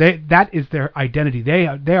phone, that is their identity. They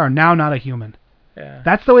are now not a human. Yeah.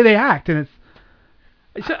 That's the way they act, and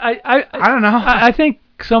I don't know. I think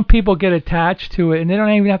some people get attached to it, and they don't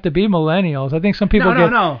even have to be millennials. I think some people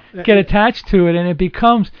get attached to it, and it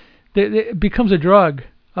becomes a drug.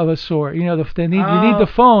 of a sort. You need the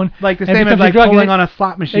phone. Like the and same as like pulling on a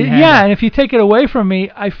slot machine. Yeah, and if you take it away from me,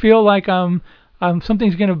 I feel like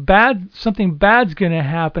something bad's gonna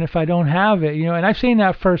happen if I don't have it. And I've seen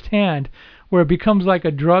that firsthand, where it becomes like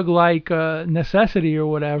a drug-like necessity or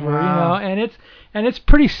whatever. Wow. And it's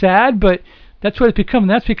pretty sad, but that's what it's become. And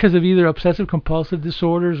that's because of either obsessive compulsive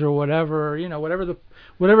disorders or whatever.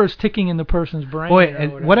 Whatever is ticking in the person's brain. Boy,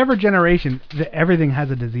 whatever generation, everything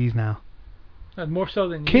has a disease now. More so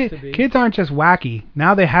than it used to be. Kids aren't just wacky.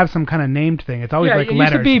 Now they have some kind of named thing. It's always like it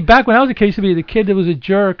letters. Used to be, back when I was a kid, it used to be the kid that was a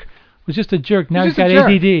jerk was just a jerk. Now he's got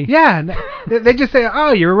ADD. Yeah, they just say,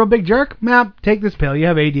 "Oh, you're a real big jerk. Map, take this pill. You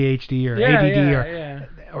have ADHD or ADD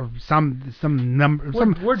or some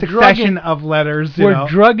succession of letters." We're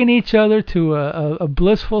drugging each other to a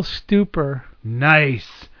blissful stupor.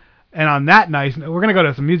 Nice. And on that nice, we're gonna go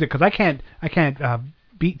to some music because I can't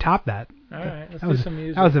top that. All right, let's do some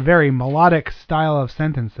music. That was a very melodic style of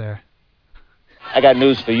sentence there. I got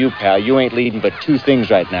news for you, pal. You ain't leading but two things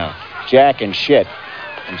right now: Jack and shit.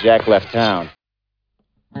 And Jack left town.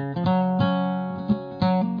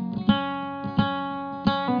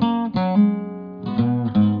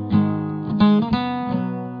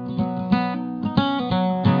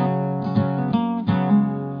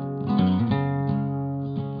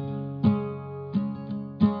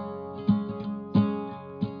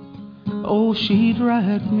 Oh, she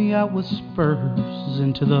dragged me out with spurs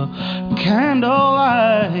into the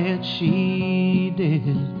candlelight, she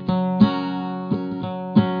did.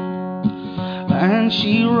 And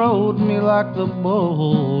she rode me like the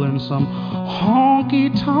bull in some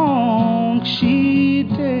honky-tonk, she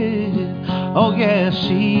did. Oh, yes,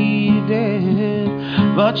 she did.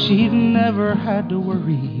 But she'd never had to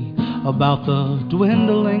worry about the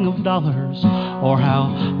dwindling of dollars, or how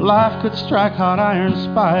life could strike hot iron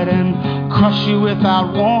spite and crush you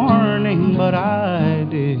without warning. But I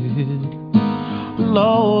did.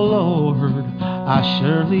 Lord, I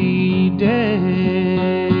surely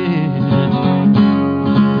did.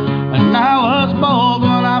 And I was bold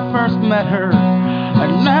when I first met her,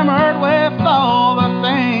 enamored with all the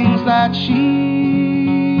things that she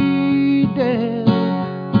did.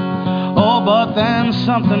 Oh, but then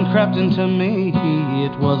something crept into me.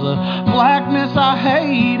 It was a blackness I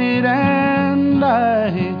hated and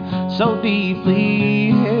I so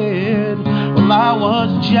deeply hid. Well, I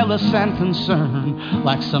was jealous and concerned,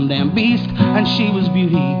 like some damn beast, and she was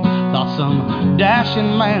beauty. Thought some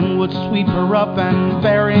dashing man would sweep her up and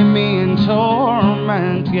bury me in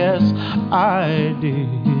torment. Yes, I did,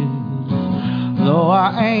 though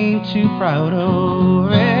I ain't too proud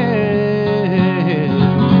of it.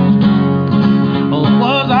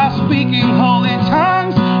 Was I speaking holy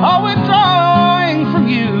tongues or withdrawing from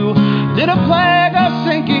you? Did a plague of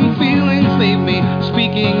sinking feelings leave me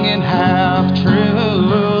speaking in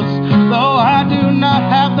half-truths? Though I do not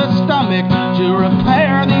have the stomach to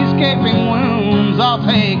repair these gaping wounds, I'll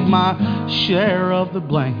take my share of the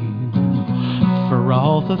blame for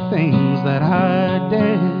all the things that I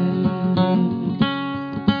did.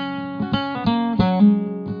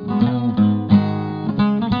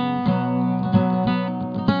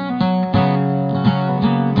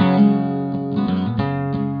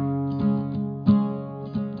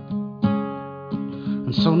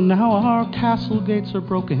 So now our castle gates are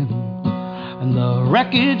broken, and the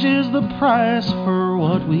wreckage is the price for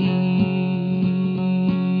what we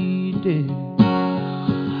did.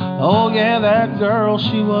 Oh yeah, that girl,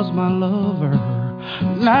 she was my lover.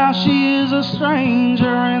 Now she is a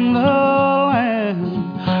stranger in the land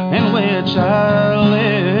in which I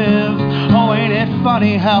live. Oh, ain't it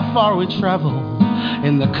funny how far we travel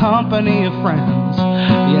in the company of friends?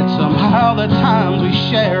 Yet somehow the times we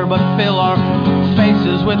share but fill our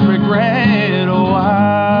faces with regret. Oh,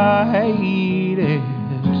 I hate it,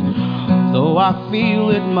 though I feel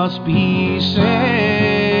it must be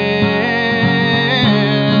said.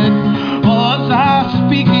 Was I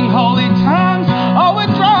speaking holy tongues or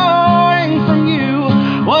withdrawing from you?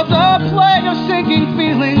 Was a plague of sinking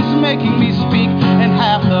feelings making me speak in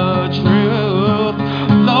half the truth?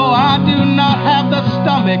 Though I do not have the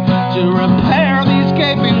stomach to repair these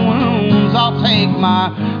gaping wounds, I'll take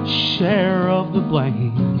my share of the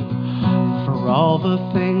blame for all the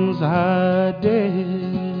things I did.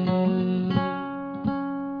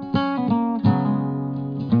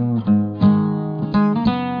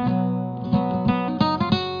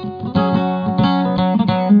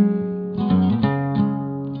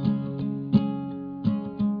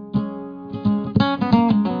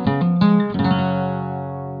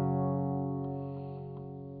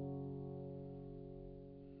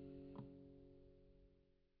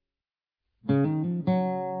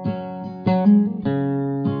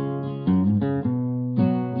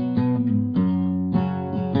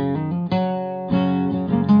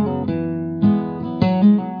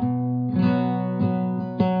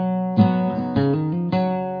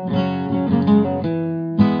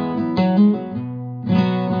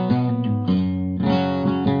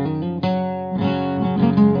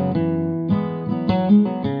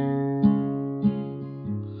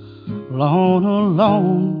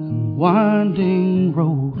 long and winding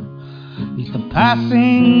road, 'neath the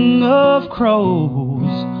passing of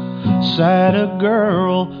crows, sat a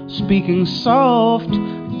girl speaking soft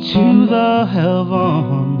to the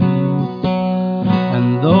heavens.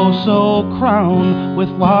 And though so crowned with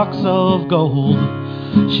locks of gold,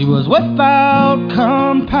 she was without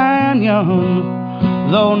companion,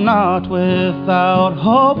 though not without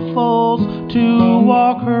hopefuls to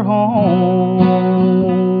walk her home.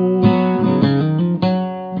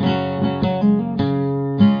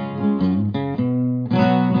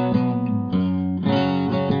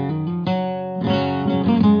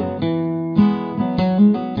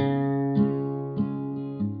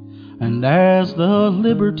 And as the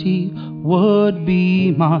liberty would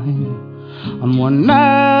be mine, on one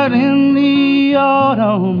night in the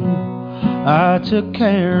autumn, I took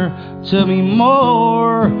care to be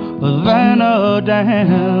more than a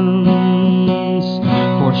dance.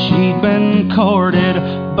 For she'd been courted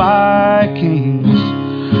by kings,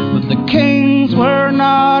 but the kings were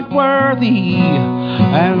not worthy,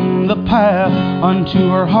 and the path unto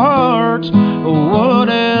her heart would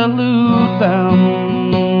elude them.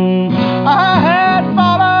 I had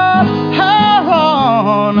followed her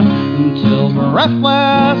on until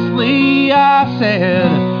breathlessly I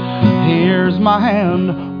said, here's my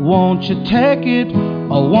hand, won't you take it,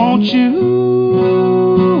 or won't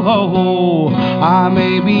you? Oh, I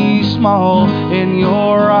may be small in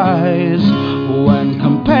your eyes when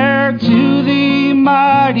compared to the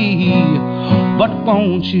mighty, but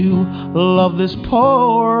won't you love this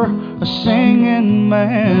poor singing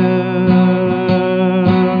man?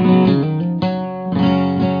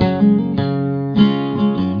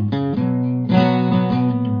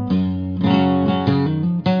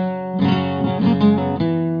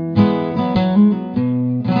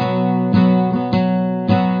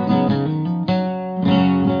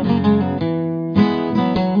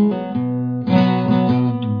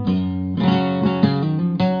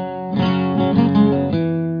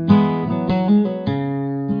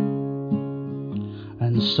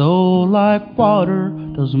 So like water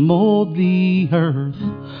does mold the earth,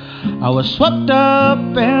 I was swept up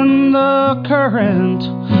in the current,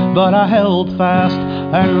 but I held fast,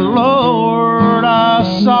 and Lord, I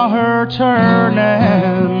saw her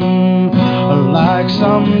turning like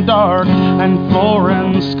some dark and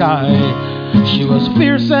foreign sky. She was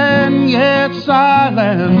fierce and yet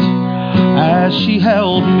silent as she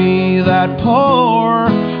held me, that poor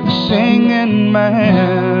singing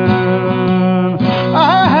man.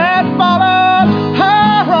 I had followed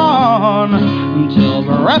her on until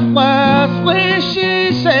breathlessly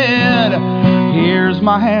she said, here's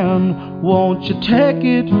my hand, won't you take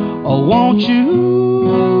it, or won't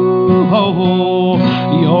you? Oh,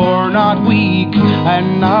 you're not weak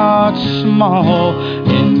and not small,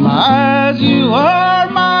 in my eyes you are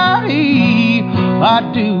mighty. I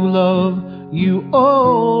do love you,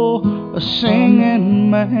 oh, a singing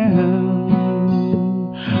man.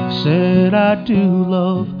 Said I do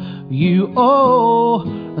love you, oh,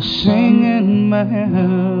 a singing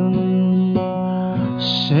man.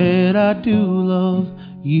 Said I do love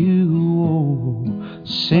you, oh,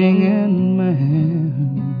 singing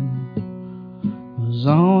man. Was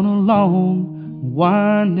on a long,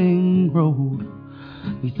 winding road,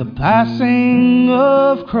 with the passing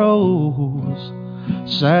of crows,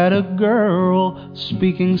 sat a girl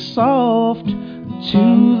speaking soft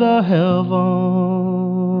to the heavens.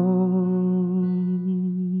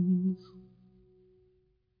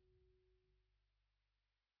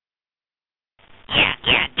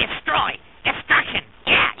 Yeah, destroy, destruction.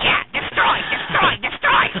 Yeah, destroy.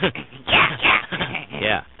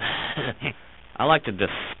 Yeah. I like to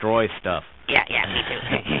destroy stuff. Yeah, me too.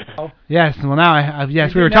 Yes, well now,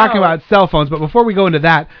 yes, we were talking about cell phones, but before we go into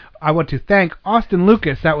that, I want to thank Austin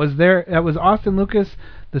Lucas. That was Austin Lucas.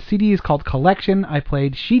 The CD is called Collection. I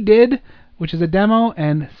played She Did, which is a demo,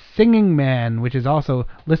 and Singing Man, which is also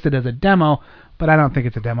listed as a demo, but I don't think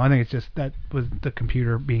it's a demo. I think it's just that was the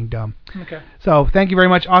computer being dumb. Okay. So thank you very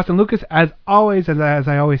much, Austin Lucas. As always, as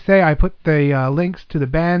I always say, I put the links to the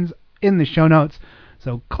bands in the show notes.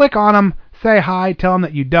 So click on them, say hi, tell them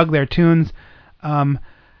that you dug their tunes.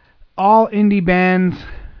 All indie bands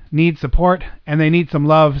need support, and they need some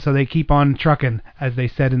love, so they keep on trucking, as they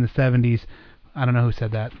said in the 70s. I don't know who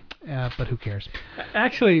said that, but who cares?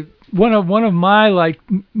 Actually, one of my, like,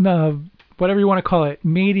 whatever you want to call it,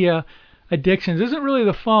 media addictions isn't really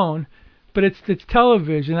the phone, but it's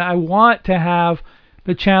television. I want to have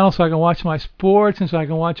the channel so I can watch my sports and so I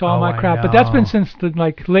can watch all my crap. But that's been since the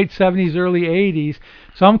late 70s, early 80s.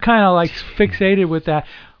 So I'm kind of like fixated with that.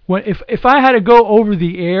 if I had to go over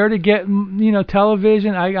the air to get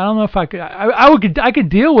television, I don't know if I could. I could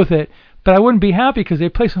deal with it, but I wouldn't be happy because they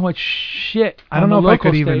play so much shit. I don't know if I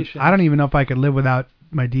could station. even. I don't even know if I could live without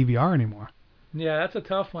my DVR anymore. Yeah, that's a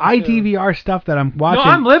tough one. I too. DVR stuff that I'm watching. No,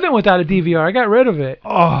 I'm living without a DVR. I got rid of it.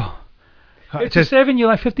 Oh. It's just saving you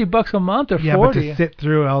like $50 a month or 40. Yeah, but to sit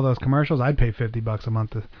through all those commercials, I'd pay $50 a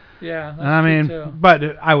month. Yeah, that's I mean, true too. but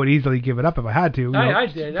I would easily give it up if I had to. I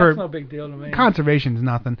did. That's no big deal to me. Conservation's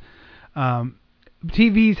nothing.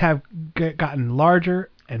 TVs have gotten larger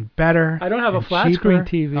and better. I don't have a flat cheaper. screen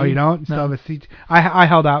TV. Oh, you don't? No. Still have a seat. I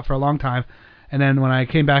held out for a long time, and then when I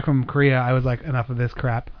came back from Korea, I was like, enough of this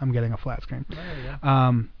crap. I'm getting a flat screen. There you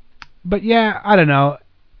go. But yeah, I don't know.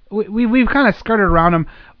 We've kind of skirted around them.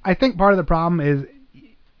 I think part of the problem is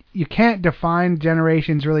you can't define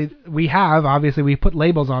generations really. We have, obviously, we put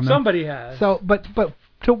labels on them. Somebody has. So, but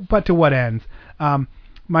to what ends?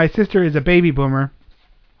 My sister is a baby boomer,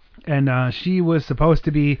 and she was supposed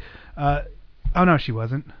to be. Oh no, she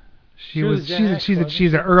wasn't. She's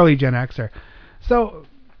an early Gen Xer. So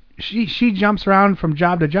she jumps around from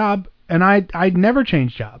job to job, and I never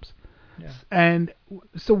change jobs. Yeah. And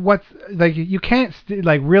so what's like you can't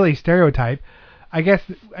really stereotype. I guess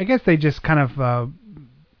they just kind of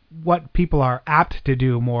what people are apt to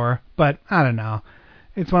do more, but I don't know.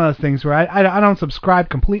 It's one of those things where I don't subscribe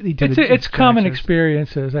completely to it's common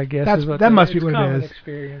experiences, I guess. That must be what it is. Common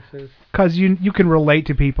experiences. Because you can relate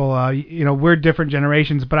to people. We're different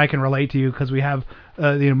generations, but I can relate to you because we have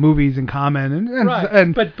movies in common. And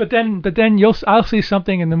right. But then I'll see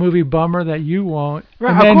something in the movie Bummer that you won't.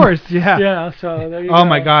 Right. Of course. Yeah. Yeah. So there you go. Oh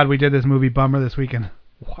my God, we did this movie Bummer this weekend.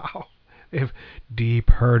 Wow. If deep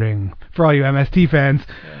hurting for all you MST fans.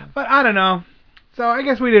 Yeah. But I don't know. So I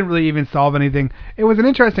guess we didn't really even solve anything. It was an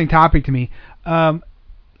interesting topic to me.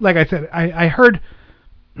 Like I said, I heard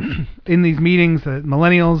in these meetings that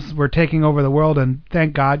millennials were taking over the world, and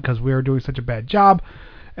thank God, because we were doing such a bad job.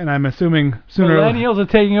 And I'm assuming sooner... Millennials are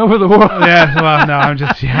taking over the world. Yeah, well, no,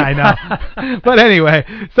 I know. But anyway,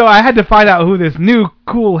 so I had to find out who this new,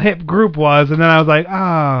 cool, hip group was, and then I was like,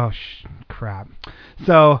 oh, crap.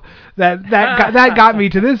 So that got me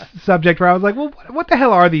to this subject where I was like, well, what the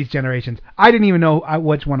hell are these generations? I didn't even know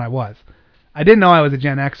which one I was. I didn't know I was a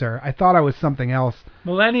Gen Xer. I thought I was something else.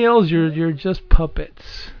 Millennials, you're just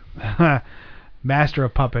puppets. Master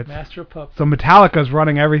of puppets. Master of puppets. So Metallica's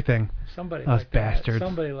running everything. Somebody Those like bastards. That.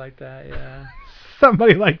 Somebody like that, yeah.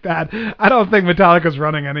 Somebody like that. I don't think Metallica's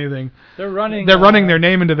running anything. They're running their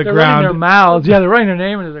name into the ground. They're running their mouths. Yeah, they're running their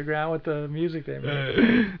name into the ground with the music they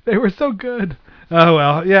made. They were so good. Oh,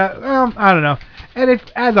 well, yeah, I don't know. And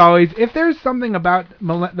as always, if there's something about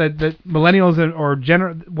the millennials or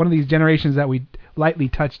one of these generations that we lightly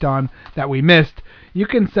touched on that we missed, you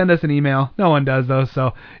can send us an email. No one does those,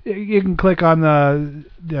 so you can click on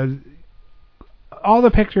all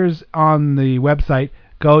the pictures on the website.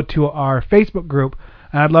 Go to our Facebook group.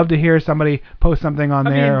 And I'd love to hear somebody post something on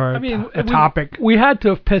there or a topic. We had to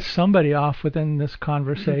have pissed somebody off within this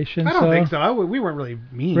conversation. I don't think so. We weren't really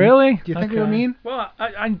mean. Really? Do you think we were mean? Well,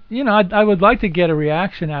 I would like to get a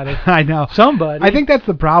reaction out of I know somebody. I think that's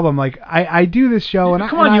the problem. Like I do this show and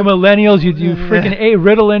come on, you millennials, you freaking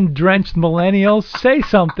Ritalin drenched millennials, say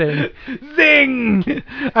something. Zing!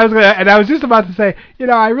 I was just about to say,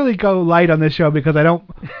 I really go light on this show because I don't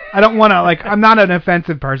want to I'm not an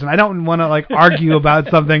offensive person. I don't want to argue about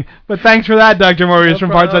something, but thanks for that, Dr. Morbius from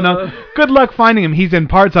Parts Unknown. Good luck finding him. He's in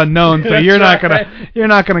Parts Unknown, so you're not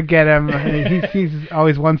gonna get him. He's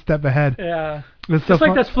always one step ahead. Yeah, it's just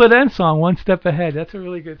like that Split Enz song, "One Step Ahead." That's a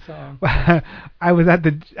really good song. I was at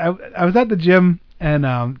the gym,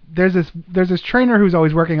 and there's this trainer who's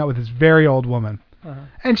always working out with this very old woman,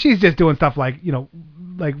 and she's just doing stuff like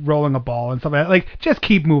rolling a ball and stuff like just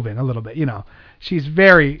keep moving a little bit. She's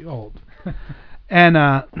very old.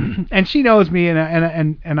 And she knows me,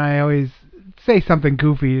 and I always say something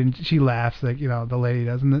goofy, and she laughs, the lady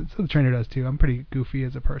does, and the trainer does too. I'm pretty goofy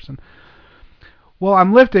as a person. Well,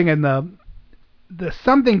 I'm lifting, and the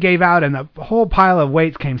something gave out, and the whole pile of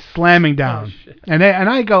weights came slamming down. Oh, shit. And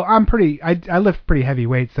I go, I lift pretty heavy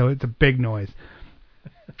weights, so it's a big noise.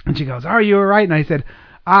 And she goes, "Are you all right?" And I said,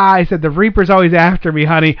 I said, "The Reaper's always after me,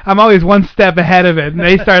 honey. I'm always one step ahead of it." And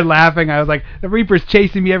they started laughing. I was like, "The Reaper's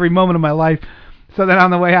chasing me every moment of my life." So then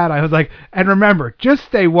on the way out, I was like, "And remember, just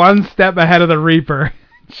stay one step ahead of the Reaper."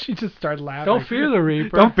 She just started laughing. Don't fear the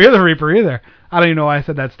Reaper. Don't fear the Reaper either. I don't even know why I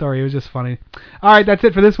said that story. It was just funny. All right, that's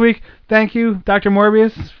it for this week. Thank you, Dr.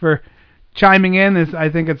 Morbius, for chiming in. I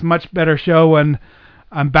think it's a much better show when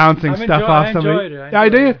I'm bouncing stuff off somebody. I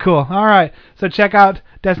do. Cool. All right. So check out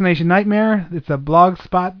Destination Nightmare. It's a blog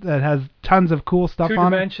spot that has tons of cool stuff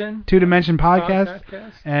on it. Two Dimension Podcast.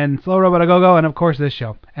 And Slow Robot A Go-Go, and of course this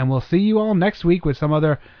show. And we'll see you all next week with some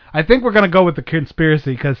other... I think we're going to go with the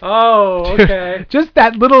conspiracy because... Oh, okay. Just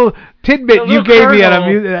that little tidbit you gave me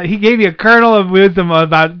at he gave me a kernel of wisdom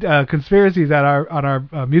about conspiracies at on our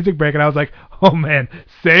music break, and I was like, oh man,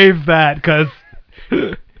 save that because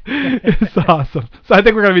it's awesome. So I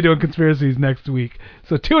think we're going to be doing conspiracies next week.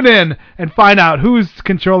 So tune in and find out who's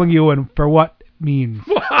controlling you and for what means.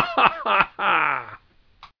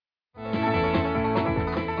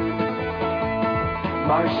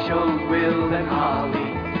 Marshall, Will, and Holly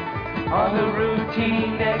on a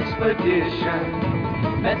routine expedition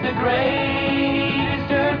met the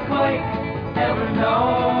greatest earthquake ever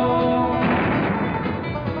known.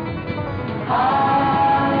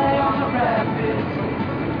 High on the rapids,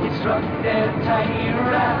 it struck their tiny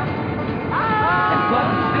raft and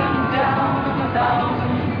plunged them down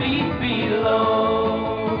 1,000 feet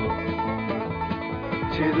below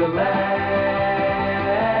to the land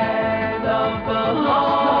of the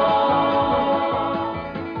lost.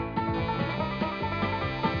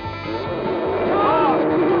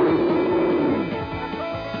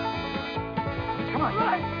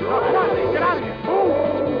 Get out of here!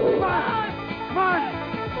 Come on!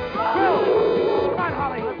 Will! Come on,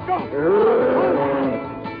 Holly, let's go!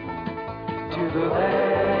 To the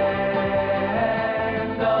land